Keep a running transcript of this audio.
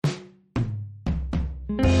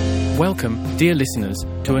Welcome, dear listeners,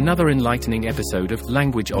 to another enlightening episode of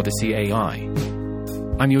Language Odyssey AI.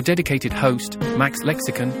 I'm your dedicated host, Max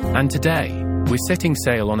Lexicon, and today, we're setting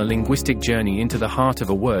sail on a linguistic journey into the heart of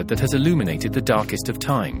a word that has illuminated the darkest of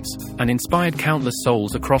times, and inspired countless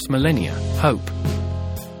souls across millennia: hope.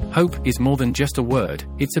 Hope is more than just a word,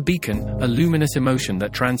 it's a beacon, a luminous emotion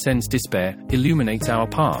that transcends despair, illuminates our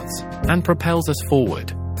paths, and propels us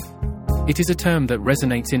forward. It is a term that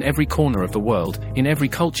resonates in every corner of the world, in every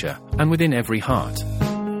culture, and within every heart.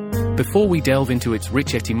 Before we delve into its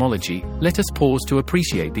rich etymology, let us pause to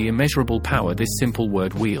appreciate the immeasurable power this simple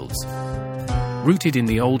word wields. Rooted in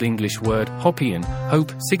the Old English word hopian,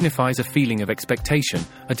 hope signifies a feeling of expectation,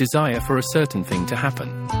 a desire for a certain thing to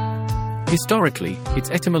happen. Historically,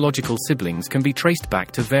 its etymological siblings can be traced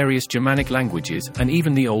back to various Germanic languages and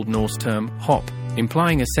even the Old Norse term hop,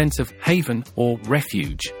 implying a sense of haven or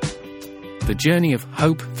refuge. The journey of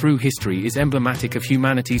hope through history is emblematic of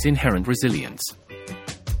humanity's inherent resilience.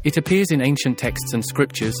 It appears in ancient texts and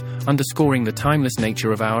scriptures, underscoring the timeless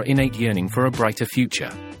nature of our innate yearning for a brighter future.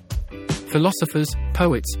 Philosophers,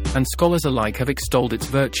 poets, and scholars alike have extolled its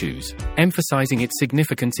virtues, emphasizing its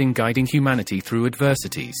significance in guiding humanity through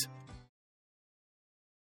adversities.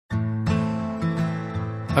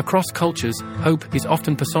 Across cultures, hope is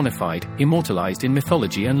often personified, immortalized in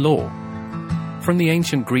mythology and lore. From the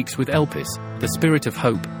ancient Greeks with Elpis, the spirit of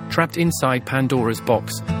hope, trapped inside Pandora's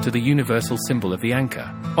box, to the universal symbol of the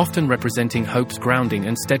anchor, often representing hope's grounding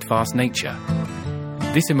and steadfast nature.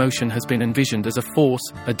 This emotion has been envisioned as a force,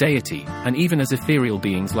 a deity, and even as ethereal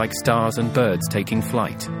beings like stars and birds taking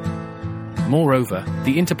flight. Moreover,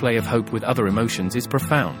 the interplay of hope with other emotions is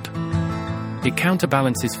profound. It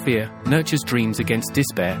counterbalances fear, nurtures dreams against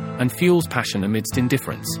despair, and fuels passion amidst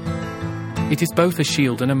indifference. It is both a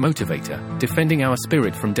shield and a motivator, defending our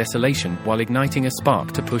spirit from desolation while igniting a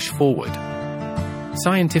spark to push forward.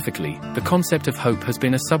 Scientifically, the concept of hope has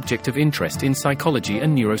been a subject of interest in psychology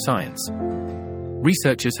and neuroscience.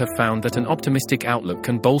 Researchers have found that an optimistic outlook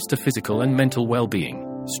can bolster physical and mental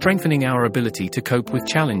well-being, strengthening our ability to cope with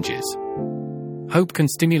challenges. Hope can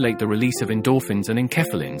stimulate the release of endorphins and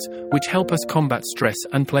enkephalins, which help us combat stress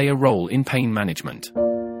and play a role in pain management.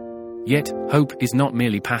 Yet, hope is not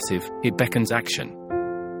merely passive, it beckons action.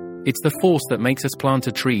 It's the force that makes us plant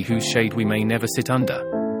a tree whose shade we may never sit under.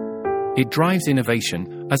 It drives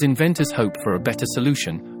innovation, as inventors hope for a better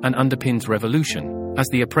solution, and underpins revolution, as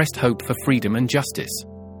the oppressed hope for freedom and justice.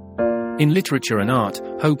 In literature and art,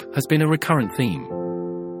 hope has been a recurrent theme.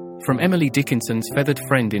 From Emily Dickinson's feathered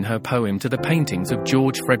friend in her poem to the paintings of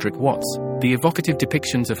George Frederick Watts, the evocative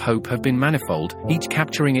depictions of hope have been manifold, each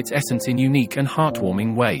capturing its essence in unique and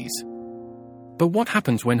heartwarming ways. But what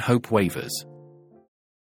happens when hope wavers?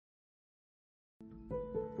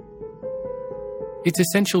 It's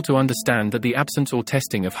essential to understand that the absence or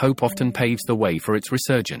testing of hope often paves the way for its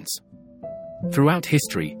resurgence. Throughout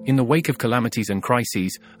history, in the wake of calamities and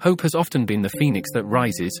crises, hope has often been the phoenix that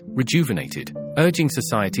rises, rejuvenated, urging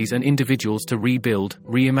societies and individuals to rebuild,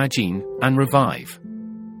 reimagine, and revive.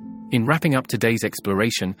 In wrapping up today's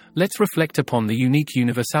exploration, let's reflect upon the unique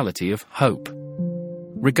universality of hope.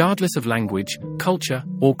 Regardless of language, culture,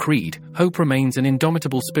 or creed, hope remains an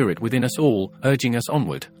indomitable spirit within us all, urging us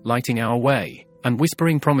onward, lighting our way, and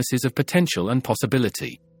whispering promises of potential and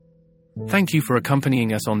possibility. Thank you for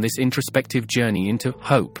accompanying us on this introspective journey into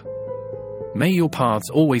hope. May your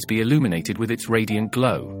paths always be illuminated with its radiant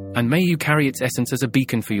glow, and may you carry its essence as a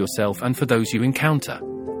beacon for yourself and for those you encounter.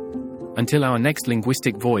 Until our next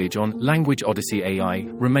linguistic voyage on Language Odyssey AI,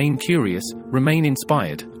 remain curious, remain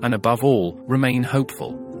inspired, and above all, remain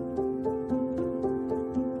hopeful.